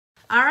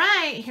All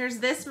right, here's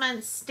this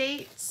month's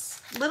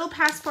states, little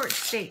passport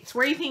states.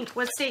 Where do you think?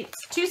 What states?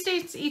 2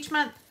 states each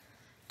month?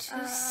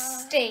 2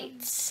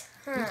 states.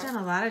 We've done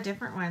a lot of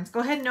different ones.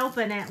 Go ahead and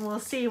open it and we'll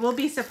see. We'll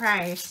be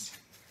surprised.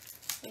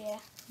 Yeah.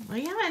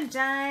 We haven't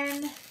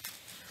done,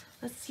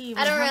 let's see.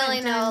 I don't really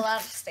know a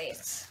lot of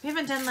states. We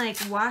haven't done like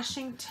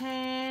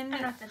Washington.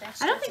 I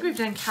don't think we've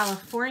done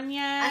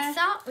California. I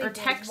thought we did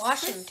Texas.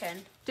 Washington.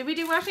 Did we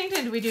do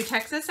Washington? Did we do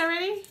Texas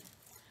already?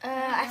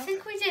 I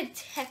think we did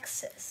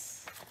Texas.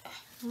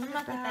 What I'm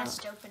not the about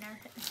best opener.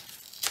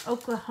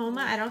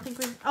 Oklahoma? I don't think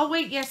we. Oh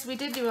wait, yes, we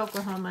did do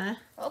Oklahoma.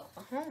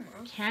 Oklahoma.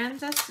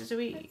 Kansas? Did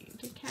we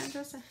do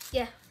Kansas?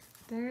 Yeah.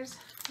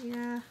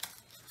 Yeah.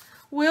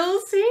 We'll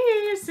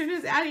see as soon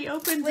as Addie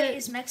opens it. Wait,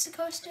 is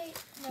Mexico a state?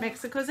 No.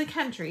 Mexico's a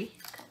country.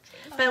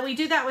 But we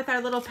do that with our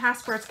little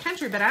passports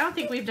country, but I don't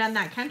think we've done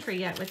that country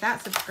yet with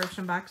that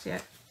subscription box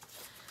yet.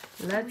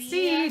 Let's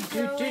see.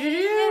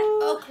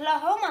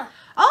 Oklahoma.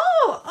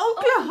 Oh,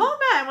 Oklahoma.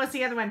 And what's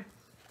the other one?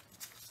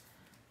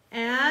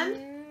 And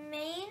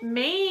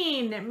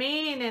Maine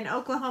and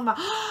Oklahoma.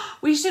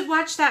 We should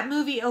watch that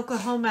movie,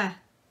 Oklahoma.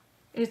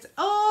 It's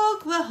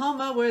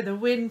Oklahoma where the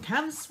wind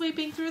comes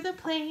sweeping through the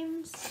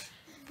plains.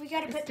 We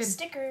gotta put the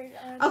stickers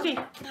on. Okay.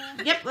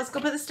 Yep, let's go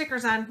put the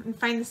stickers on and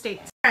find the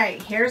states. All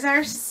right, here's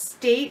our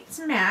states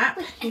map.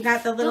 You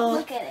got the little...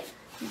 Look at it.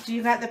 Do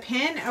you got the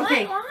pin?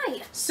 Okay.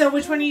 Why? So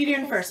which one are you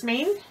doing first?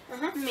 Maine?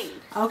 Maine.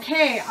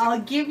 Okay,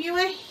 I'll give you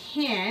a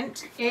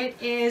hint. It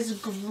is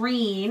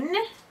green.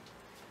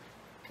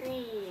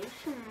 Green.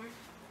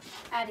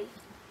 Addie.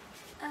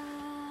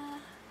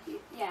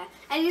 Yeah.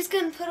 Addie's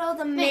gonna put all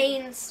the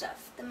Maine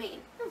stuff. The Maine.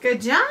 Good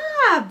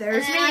job.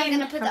 There's And Maine. I'm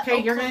gonna put the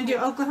okay, you're gonna do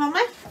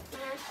Oklahoma?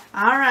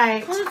 All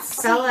right.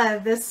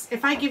 Stella,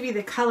 if I give you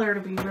the color,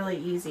 it'll be really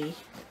easy.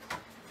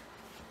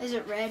 Is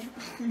it red?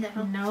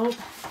 No. Nope.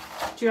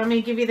 Do you want me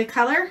to give you the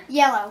color?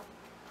 Yellow.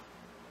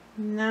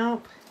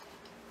 Nope.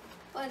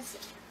 What is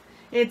it?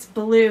 It's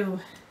blue.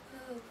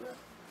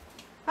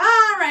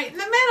 All right, in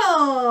the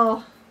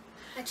middle.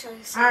 Actually,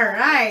 all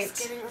right.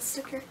 Getting a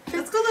sticker.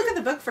 Let's go look at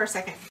the book for a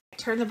second.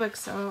 Turn the book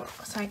so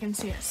I can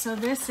see it. So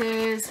this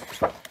is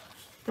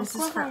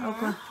for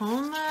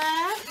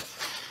Oklahoma.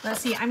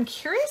 Let's see. I'm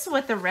curious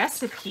what the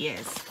recipe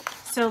is.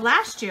 So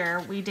last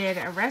year we did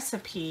a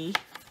recipe.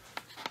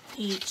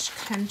 Each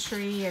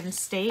country and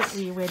state,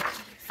 we would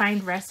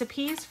find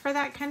recipes for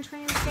that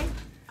country and state.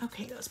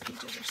 Okay, those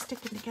pages are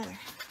sticking together.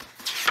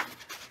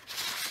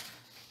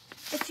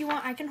 If you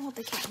want, I can hold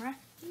the camera.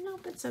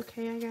 Nope, it's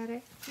okay. I got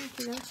it. Thank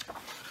you.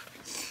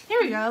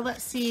 Here we go.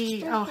 Let's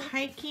see. Oh,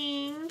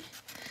 hiking.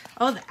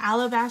 Oh, the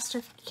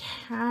Alabaster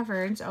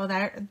Caverns. Oh,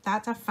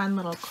 that's a fun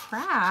little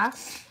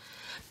craft.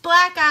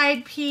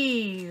 Black-eyed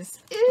peas.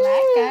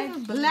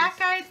 Ooh,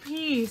 black-eyed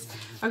peas.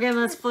 Okay,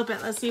 let's flip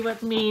it. Let's see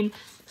what Maine.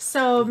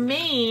 So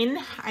Maine,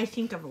 I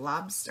think of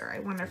lobster. I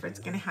wonder if it's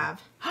going to have...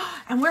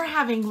 And we're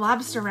having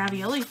lobster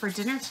ravioli for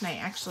dinner tonight,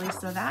 actually.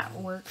 So that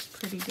works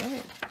pretty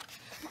good.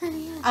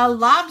 A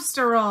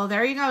lobster roll.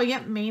 There you go.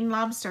 Yep, Maine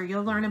lobster.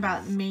 You'll learn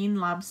about Maine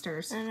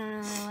lobsters. I don't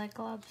really like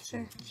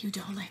lobster. You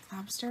don't like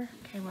lobster?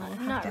 Okay, well,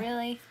 Not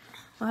really.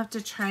 We'll have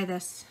to try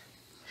this.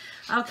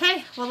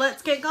 Okay, well,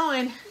 let's get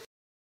going.